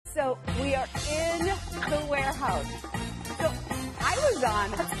warehouse. So I was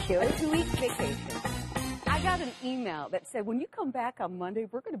on a 2-week vacation. I got an email that said, when you come back on Monday,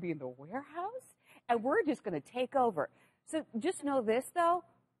 we're going to be in the warehouse and we're just going to take over. So just know this, though.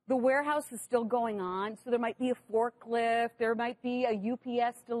 The warehouse is still going on, so there might be a forklift, there might be a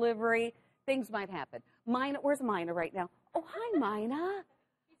UPS delivery, things might happen. Mina, where's Mina right now? Oh, hi, Mina.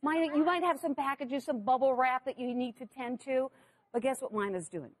 Mina, you might have some packages, some bubble wrap that you need to tend to, but guess what Mina's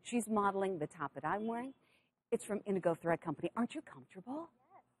doing? She's modeling the top that I'm wearing. It's from Indigo Thread Company. Aren't you comfortable?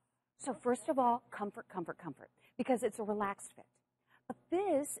 Yes. So first of all, comfort, comfort, comfort, because it's a relaxed fit. But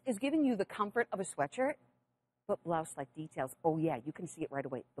this is giving you the comfort of a sweatshirt, but blouse-like details. Oh, yeah, you can see it right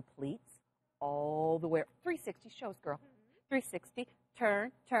away. The pleats all the way. 360, show us, girl. 360,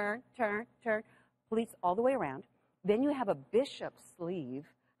 turn, turn, turn, turn. Pleats all the way around. Then you have a bishop sleeve.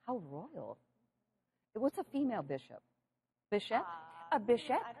 How royal. What's a female bishop? Bishop? A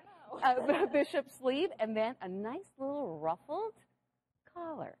bishop? I don't know. A bishop sleeve, and then a nice little ruffled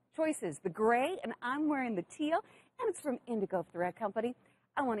collar. Choices, the gray, and I'm wearing the teal, and it's from Indigo Thread Company.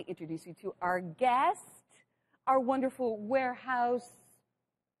 I want to introduce you to our guest, our wonderful warehouse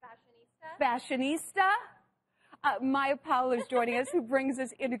fashionista. Maya Powell is joining us, who brings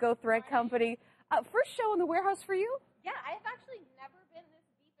us Indigo Thread Company. First show in the warehouse for you? Yeah, I've actually never been this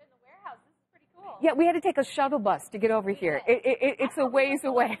deep in the warehouse. This is pretty cool. Yeah, we had to take a shuttle bus to get over here. It's a ways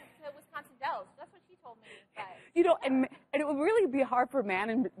away. To Wisconsin Dells. That's what she told me. But, you know, and it would really be hard for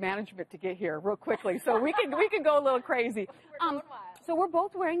management to get here real quickly. So we can go a little crazy. we're going wild. So we're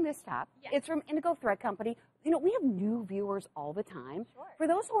both wearing this top. Yes. It's from Indigo Thread Company. You know, we have new viewers all the time. Sure. For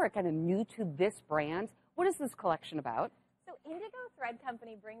those who are kind of new to this brand, what is this collection about? So Indigo Thread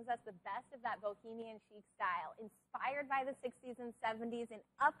Company brings us the best of that bohemian chic style, inspired by the 60s and 70s in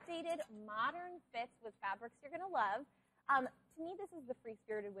updated, modern fits with fabrics you're going to love. To me, this is the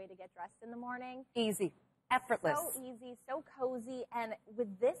free-spirited way to get dressed in the morning. Easy. Effortless. So easy, so cozy, and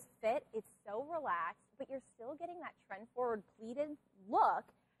with this fit, it's so relaxed, but you're still getting that trend-forward pleated look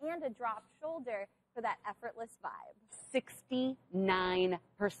and a drop shoulder for that effortless vibe.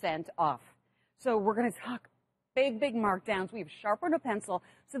 69% off. So we're going to talk big markdowns. We have sharpened a pencil.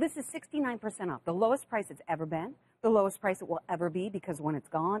 So this is 69% off. The lowest price it's ever been. The lowest price it will ever be, because when it's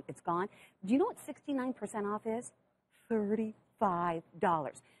gone, it's gone. Do you know what 69% off is? $35.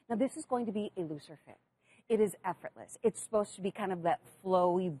 Now, this is going to be a looser fit. It is effortless. It's supposed to be kind of that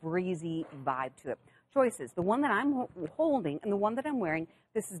flowy, breezy vibe to it. Choices. The one that I'm holding and the one that I'm wearing,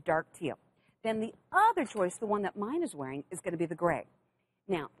 this is dark teal. Then the other choice, the one that mine is wearing, is going to be the gray.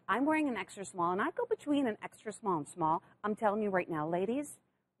 Now, I'm wearing an extra small, and I go between an extra small and small. I'm telling you right now, ladies,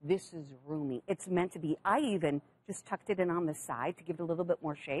 this is roomy. It's meant to be. I even just tucked it in on the side to give it a little bit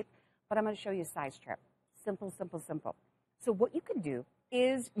more shape, but I'm going to show you a size chart. Simple, simple, simple. So what you can do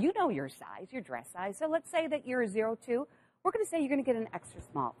is, you know your size, your dress size. So let's say that you're a 02. We're going to say you're going to get an extra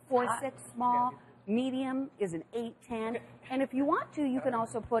small. 4-6 small, medium is an 8-10. And if you want to, you can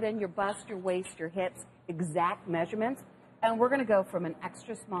also put in your bust, your waist, your hips, exact measurements. And we're going to go from an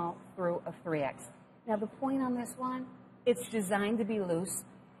extra small through a 3X. Now, the point on this one, it's designed to be loose.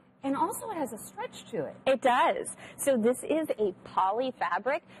 And also it has a stretch to it. It does. So this is a poly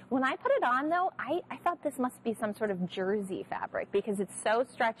fabric. When I put it on, though, I thought this must be some sort of jersey fabric, because it's so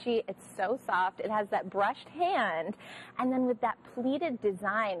stretchy, it's so soft, it has that brushed hand, and then with that pleated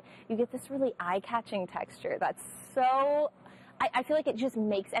design, you get this really eye-catching texture that's so... I feel like it just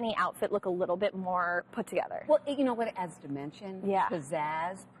makes any outfit look a little bit more put together. Well, you know what? It adds dimension, yeah,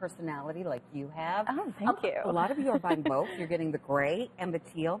 pizzazz, personality like you have. Oh, thank you. A lot of you are buying both. You're getting the gray and the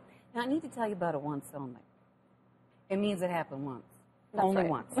teal. Now, I need to tell you about it once only. It means it happened once. That's only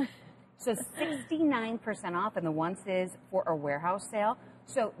right. once. So 69% off, and the once is for a warehouse sale.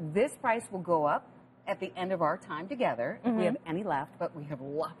 So this price will go up at the end of our time together, if we have any left, but we have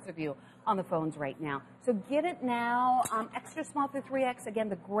lots of you on the phones right now. So get it now, extra small through 3X, again,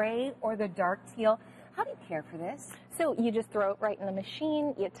 the gray or the dark teal. How do you care for this? So you just throw it right in the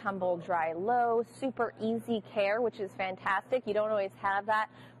machine, you tumble dry low, super easy care, which is fantastic. You don't always have that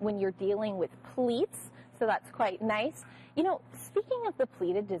when you're dealing with pleats, so that's quite nice. You know, speaking of the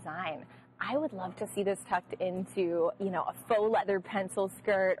pleated design, I would love to see this tucked into, you know, a faux leather pencil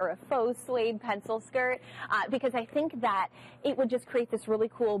skirt or a faux suede pencil skirt, because I think that it would just create this really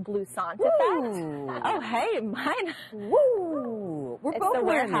cool blue sant effect. Oh, hey, mine. Woo! We're both the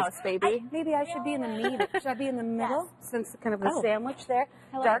wearing warehouse, this. baby. Maybe I should be in the middle. Should I be in the middle? Yes. Since kind of the sandwich there.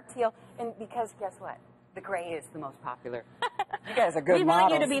 Hello. Dark teal. And because guess what? The gray is the most popular. You guys are good We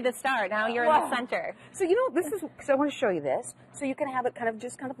models. want you to be the star. Now you're in the center. So, you know, this is, so I want to show you this. So you can have it kind of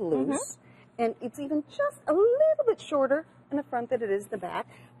just kind of loose. And it's even just a little bit shorter in the front that it is the back.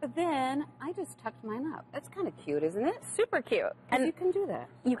 But then I just tucked mine up. That's kind of cute, isn't it? Super cute. And you can do that.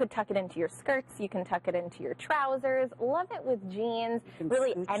 You could tuck it into your skirts. You can tuck it into your trousers. Love it with jeans.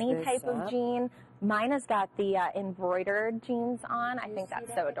 Really any type of jean. Mine has got the embroidered jeans on. I think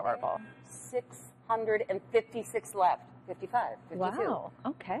that's so adorable. 656 left. 55, 52. Wow.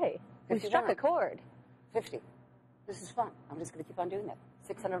 Okay. We 51. struck a chord. 50. This is fun. I'm just going to keep on doing that.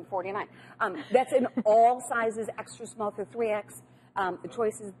 649. That's in all sizes, extra small through 3X. The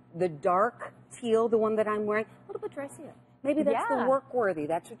choice is the dark teal, the one that I'm wearing, a little bit dressier. Maybe that's the work worthy.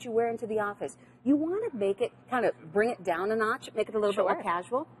 That's what you wear into the office. You want to make it kind of bring it down a notch, make it a little bit more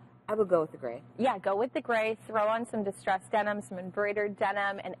casual. I would go with the gray. Yeah, go with the gray. Throw on some distressed denim, some embroidered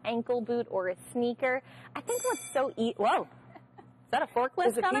denim, an ankle boot or a sneaker. I think what's so Whoa. Is that a forklift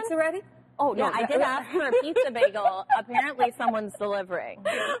Is the coming? pizza ready? Oh, no, I did ask for a pizza bagel. Apparently someone's delivering.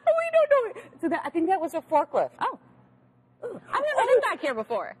 Oh, we don't know. So I think that was a forklift. Oh. I've never been back here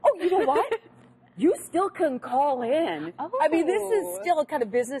before. Oh, you know what? You still can call in. Oh. I mean, this is still kind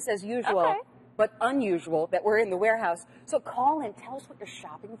of business as usual, but unusual that we're in the warehouse. So call in, tell us what you're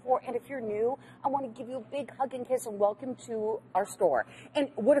shopping for. And if you're new, I want to give you a big hug and kiss and welcome to our store. And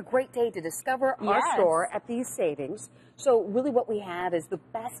what a great day to discover our store at these savings. So really what we have is the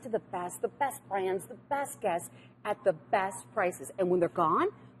best of the best brands, the best guests at the best prices. And when they're gone,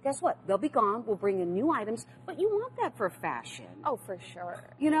 guess what? They'll be gone. We'll bring in new items, but you want that for fashion. Oh, for sure.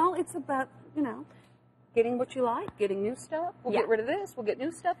 You know, it's about, you know, getting what you like, getting new stuff. We'll get rid of this. We'll get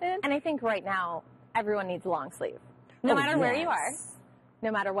new stuff in. And I think right now, everyone needs a long sleeve. No matter where you are,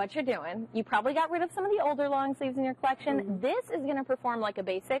 no matter what you're doing. You probably got rid of some of the older long sleeves in your collection. This is going to perform like a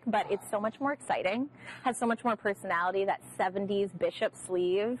basic, but it's so much more exciting, has so much more personality. That 70s bishop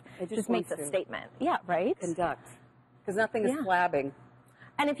sleeve just makes a statement. Yeah, right? Conduct. Because nothing is flabbing.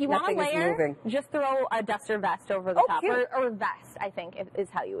 And if you want to layer, just throw a duster vest over the top. Or vest, I think, is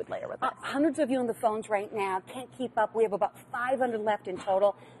how you would layer with this. Hundreds of you on the phones right now. Can't keep up. We have about 500 left in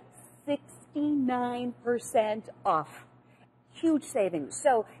total. 69% off. Huge savings.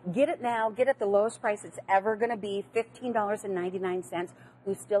 So get it now. Get it the lowest price it's ever going to be, $15.99.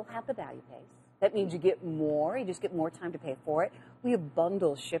 We still have the value pays. That means you get more. You just get more time to pay for it. We have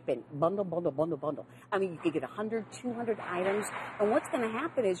bundle shipping. Bundle, bundle, bundle, bundle. I mean, you could get 100, 200 items. And what's going to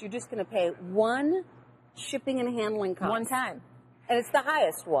happen is you're just going to pay one shipping and handling cost. One time. And it's the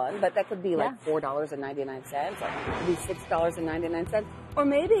highest one, but that could be like $4.99, or it could be $6.99. Or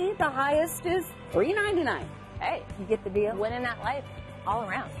maybe the highest is $3.99. Hey, you get the deal? Winning that life all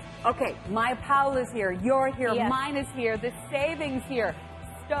around. Okay, my pal is here. You're here. Mine is here. The savings here.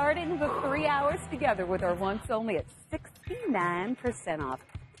 Starting the 3 hours together with our once only at 69% off.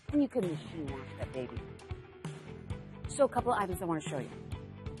 And you can machine wash that baby. So a couple of items I want to show you.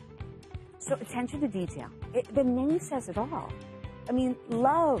 So attention to detail. The name says it all. I mean,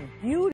 love, beauty.